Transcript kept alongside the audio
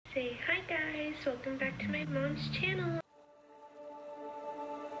Say hi guys, welcome back to my mom's channel.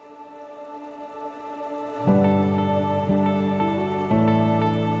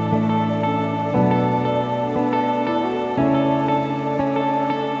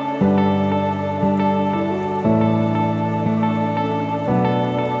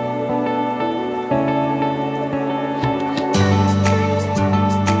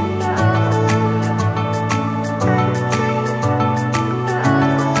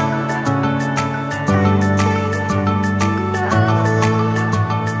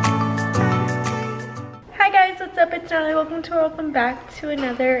 Welcome back to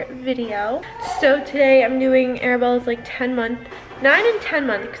another video. So today I'm doing Arabella's like 9 and 10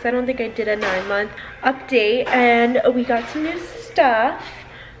 month, because I don't think I did a 9-month update, and we got some new stuff,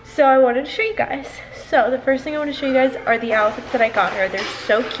 so I wanted to show you guys. So the first thing I want to show you guys are the outfits that I got her. They're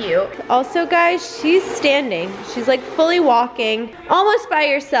so cute. Also guys, she's standing. She's like fully walking, almost by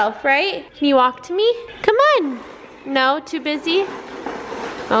herself, right? Can you walk to me? Come on. No, too busy?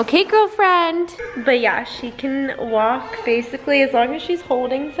 Okay, girlfriend. But yeah, she can walk basically as long as she's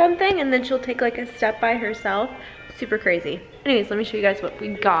holding something, and then she'll take like a step by herself. Super crazy. Anyways, let me show you guys what we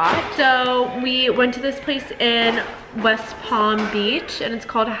got. So we went to this place in West Palm Beach, and it's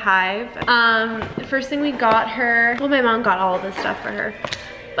called Hive. The first thing we got her, well, my mom got all of this stuff for her,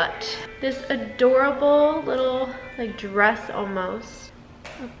 but this adorable little like dress almost.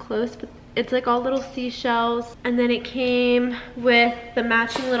 Up close, but it's like all little seashells, and then it came with the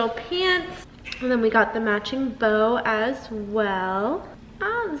matching little pants, and then we got the matching bow as well.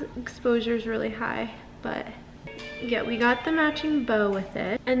 The exposure is really high, but yeah, we got the matching bow with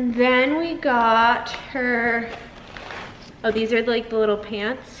it. And then we got her, oh, these are like the little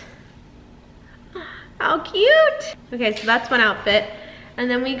pants. How cute! Okay, so that's one outfit.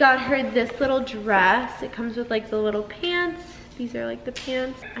 And then we got her this little dress. It comes with like the little pants. These are like the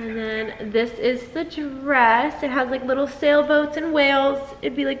pants, and then this is the dress. It has like little sailboats and whales.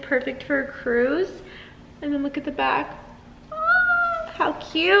 It'd be like perfect for a cruise. And then look at the back. Oh, how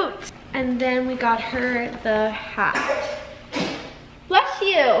cute. And then we got her the hat. Bless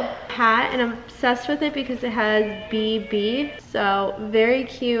you. Hat, and I'm obsessed with it because it has BB. So very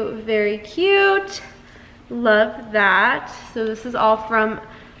cute, very cute. Love that. So this is all from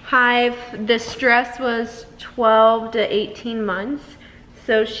Hive. This dress was 12 to 18 months,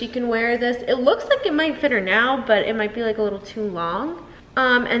 so she can wear this. It looks like it might fit her now, but it might be like a little too long.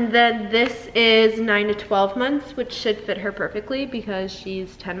 And then this is 9 to 12 months, which should fit her perfectly because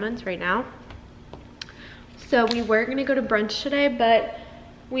she's 10 months right now. So we were gonna go to brunch today, but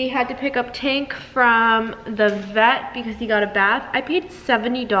we had to pick up Tank from the vet because he got a bath. I paid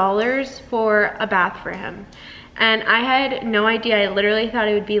 $70 for a bath for him. And I had no idea. I literally thought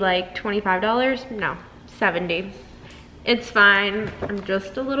it would be like $25. No, $70. It's fine. I'm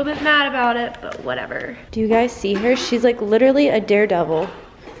just a little bit mad about it, but whatever. Do you guys see her? She's like literally a daredevil.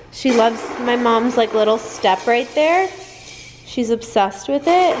 She loves my mom's like little step right there. She's obsessed with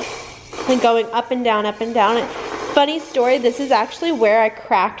it. And going up and down, up and down. And funny story, this is actually where I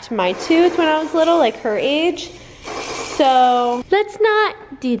cracked my tooth when I was little, like her age. So let's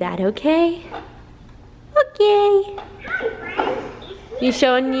not do that, okay? Okay. You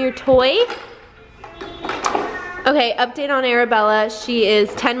showing your toy? Okay, update on Arabella. She is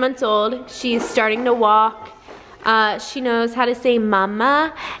 10 months old. She's starting to walk. She knows how to say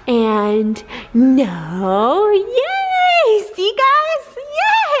mama and no. Yay! See guys?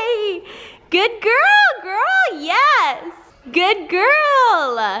 Yay! Good girl, yes! Good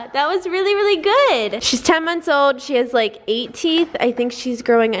girl! That was really, really good. She's 10 months old. She has like 8 teeth. I think she's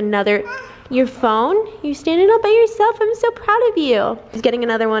growing another. Your phone? You're standing up by yourself? I'm so proud of you. She's getting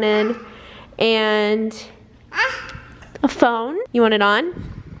another one in. And a phone. You want it on?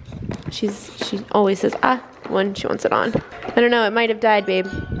 She always says when she wants it on. I don't know, it might have died, babe.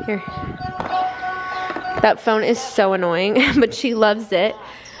 Here. That phone is so annoying, but she loves it.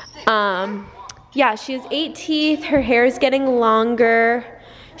 Yeah, she has 8 teeth. Her hair is getting longer.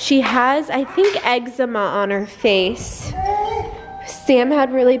 She has, I think, eczema on her face. Sam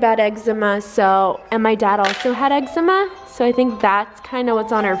had really bad eczema, and my dad also had eczema, so I think that's kind of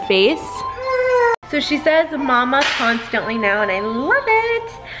what's on her face. So she says mama constantly now, and I love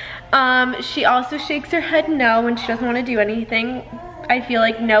it. She also shakes her head no when she doesn't want to do anything. I feel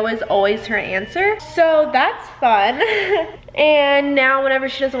like no is always her answer, so that's fun. And now whenever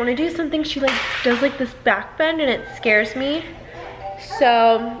she doesn't want to do something, she like does like this back bend, and it scares me.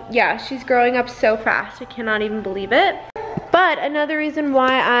 So yeah, she's growing up so fast. I cannot even believe it. But another reason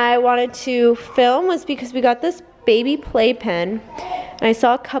why I wanted to film was because we got this baby playpen, and I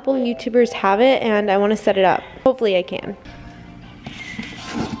saw a couple YouTubers have it, and I want to set it up. Hopefully I can.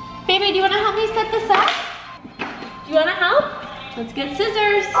 Baby, do you want to help me set this up? Do you want to help? Let's get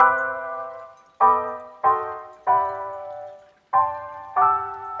scissors.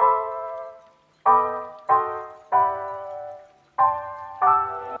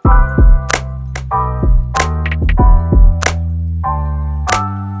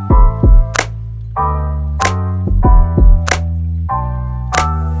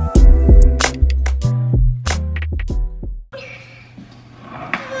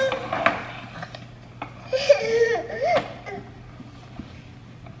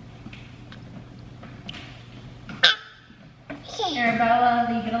 Arabella,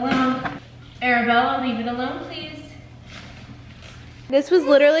 leave it alone. Arabella, leave it alone, please. This was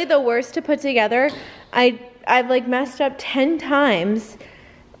literally the worst to put together. I've like messed up 10 times.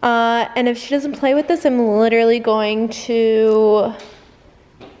 And if she doesn't play with this, I'm literally going to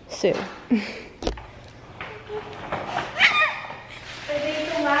sue. I think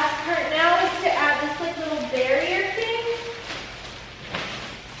the last part now is to add this like little barrier thing.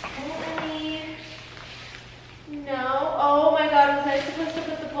 No. Oh my god, was I supposed to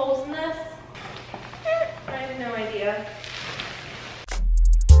put the poles in this? I have no idea.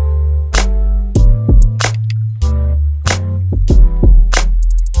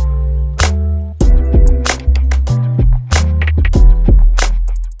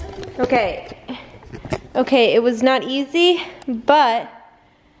 Okay, it was not easy, but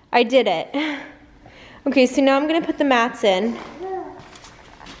I did it. Okay, so now I'm gonna put the mats in.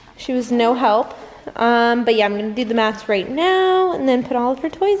 She was no help. But yeah, I'm gonna do the mats right now and then put all of her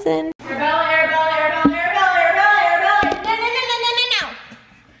toys in. Arabella, Arabella, Arabella, Arabella, Arabella, Arabella. No, no, no, no, no, no,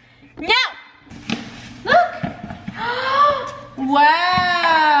 no. No. Look. Wow.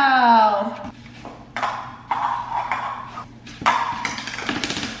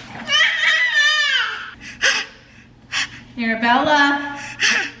 Arabella,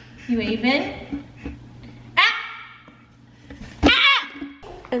 you even?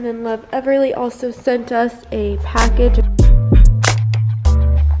 And then Lovevery also sent us a package.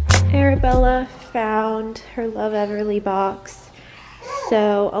 Arabella found her Lovevery box,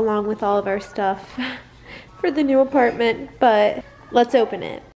 so along with all of our stuff for the new apartment, but let's open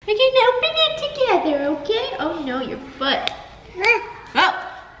it. We can open it together, okay? Oh no, your foot. Oh!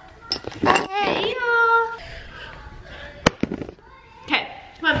 Hey y'all! Okay,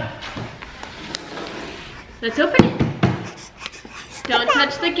 come on. Let's open it. Don't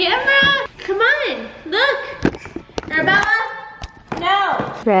touch the camera. Come on, look. Arabella,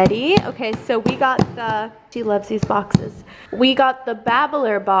 no. Ready? Okay, so we got she loves these boxes. We got the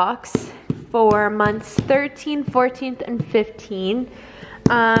Babbler box for months 13, 14, and 15.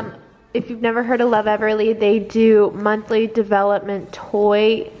 If you've never heard of Lovevery, they do monthly development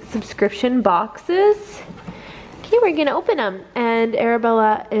toy subscription boxes. Okay, we're gonna open them. And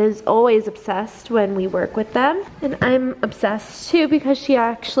Arabella is always obsessed when we work with them. And I'm obsessed too because she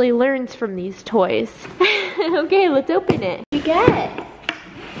actually learns from these toys. Okay, let's open it. What do you get?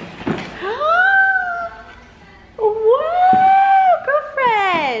 Whoa,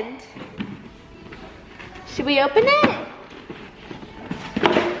 girlfriend. Should we open it?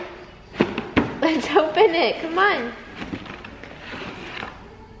 Let's open it, come on.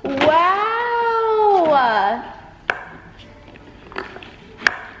 Wow.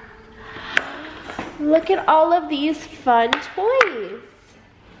 Look at all of these fun toys.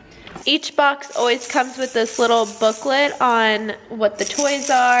 Each box always comes with this little booklet on what the toys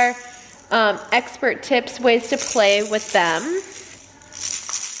are, expert tips, ways to play with them.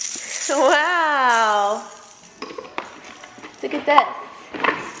 Wow. Look at this.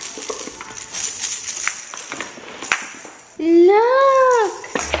 Look.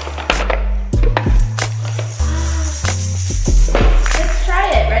 Let's try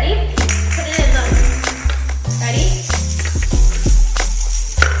it. Ready? Put it in. Look. Ready?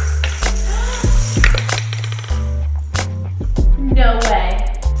 No way.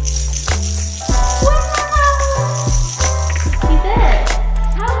 Wow! See this?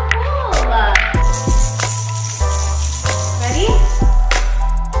 How cool! Ready?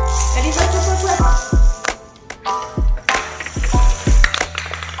 Ready? Look, look, look, look.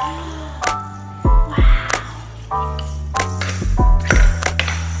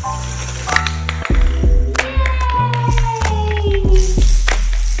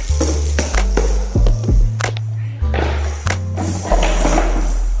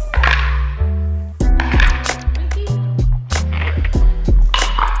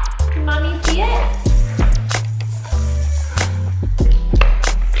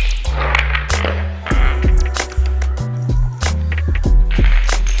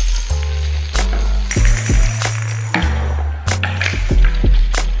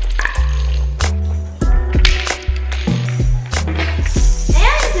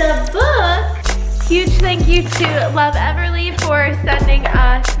 Huge thank you to Lovevery for sending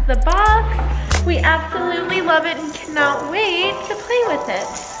us the box. We absolutely love it and cannot wait to play with it.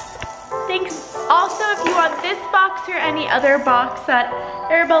 Thanks. Also, if you want this box or any other box that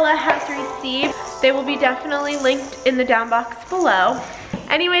Arabella has received, they will be definitely linked in the down box below.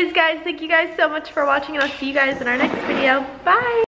 Anyways, guys, thank you guys so much for watching, and I'll see you guys in our next video. Bye!